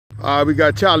All right, we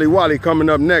got Charlie Wally coming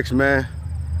up next, man.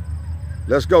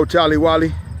 Let's go, Charlie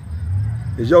Wally.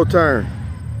 It's your turn.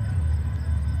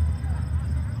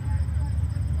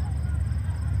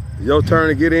 It's your turn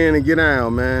to get in and get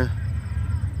down, man.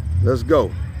 Let's go.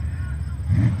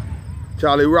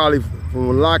 Charlie Wally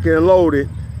from Lock and Loaded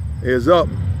is up.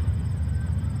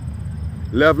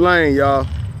 Left lane, y'all.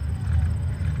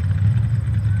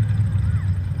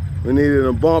 We needed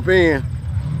a bump in.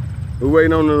 We're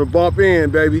waiting on them to bump in,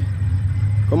 baby.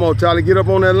 Come on, Charlie, get up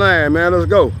on that line, man. Let's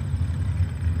go.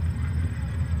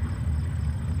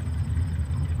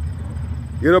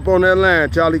 Get up on that line,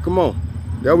 Charlie. Come on.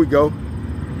 There we go.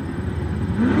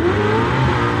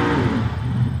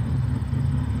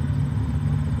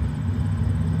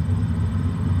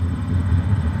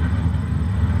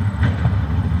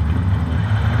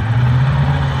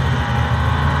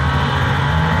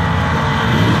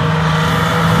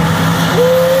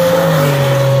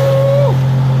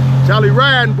 Charlie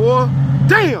riding, boy.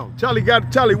 Damn, Charlie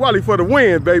got Charlie Wally for the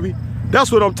win, baby.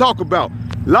 That's what I'm talking about.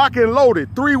 Lock and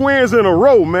Loaded, 3 wins in a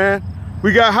row, man.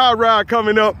 We got Hot Rod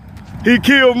coming up. He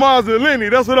killed Mazda and Lenny.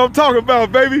 That's what I'm talking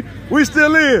about, baby. We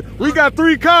still in. We got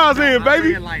 3 cars in,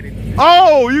 baby.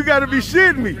 Oh, you gotta be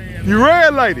shitting me. You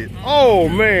red lighted. Oh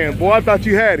man, boy, I thought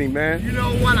you had him, man. You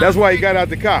know what? That's why he got out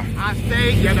the car. I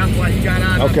stayed. Yeah, that's why he got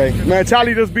out. Okay, man.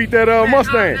 Charlie just beat that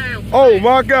Mustang. Oh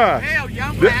my God. Hell yeah,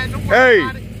 I'm glad. Don't worry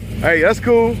about it. Hey, that's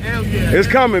cool. Hell yeah. It's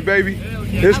coming, baby. Hell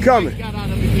yeah. It's coming. All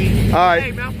right.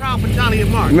 Hey, man, I'm proud for Charlie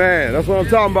and Mark. Man, that's what I'm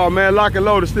talking about, man. Lock and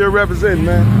Load is still representing,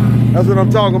 man. That's what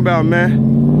I'm talking about,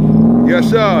 man.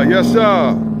 Yes, sir. Yes,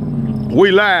 sir.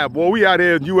 We live, boy. We out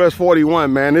here at US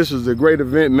 41, man. This is a great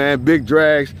event, man. Big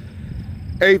drags.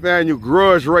 8th annual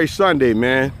Grudge Race Sunday,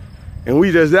 man. And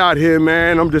we just out here,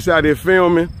 man. I'm just out here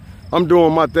filming. I'm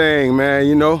doing my thing, man,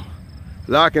 you know.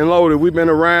 Lock and Loaded, we've been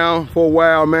around for a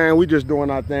while, man. We just doing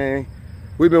our thing.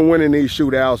 We've been winning these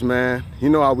shootouts, man. You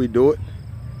know how we do it.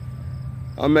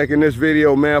 I'm making this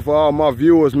video, man, for all my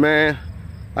viewers, man.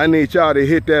 I need y'all to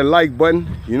hit that like button.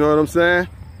 You know what I'm saying?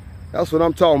 That's what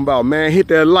I'm talking about, man. Hit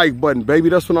that like button, baby.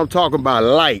 That's what I'm talking about.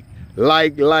 Like.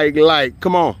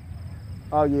 Come on.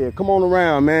 Oh yeah, come on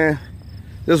around, man.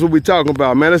 That's what we talking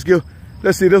about, man. Let's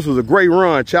see, this was a great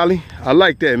run, Charlie. I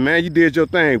like that, man. You did your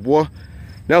thing, boy.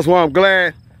 That's why I'm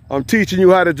glad I'm teaching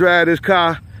you how to drive this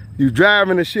car. You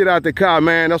driving the shit out the car,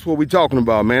 man. That's what we talking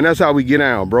about, man. That's how we get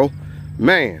down, bro.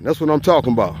 Man, that's what I'm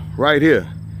talking about right here.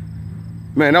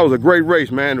 Man, that was a great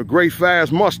race, man. A great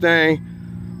fast Mustang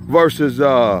versus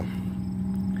the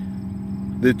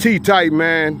T-Type,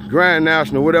 man. Grand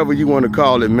National, whatever you want to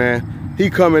call it, man. He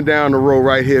coming down the road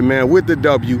right here, man, with the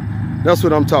W. That's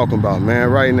what I'm talking about, man,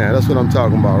 right now. That's what I'm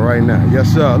talking about right now. Yes,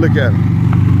 sir. Look at him.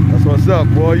 That's what's up,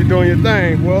 boy. You doing your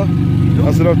thing, boy.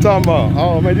 That's what I'm talking about.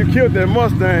 Oh, man, you killed that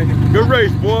Mustang. Good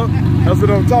race, boy. That's what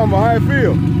I'm talking about. How it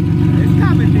feel? It's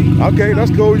coming, D. Okay,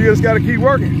 that's cool. You just got to keep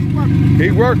working.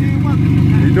 Keep working.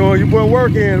 You doing your boy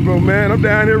work in, bro, man. I'm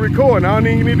down here recording. I don't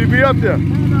even need to be up there.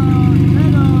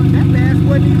 That bass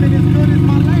wasn't even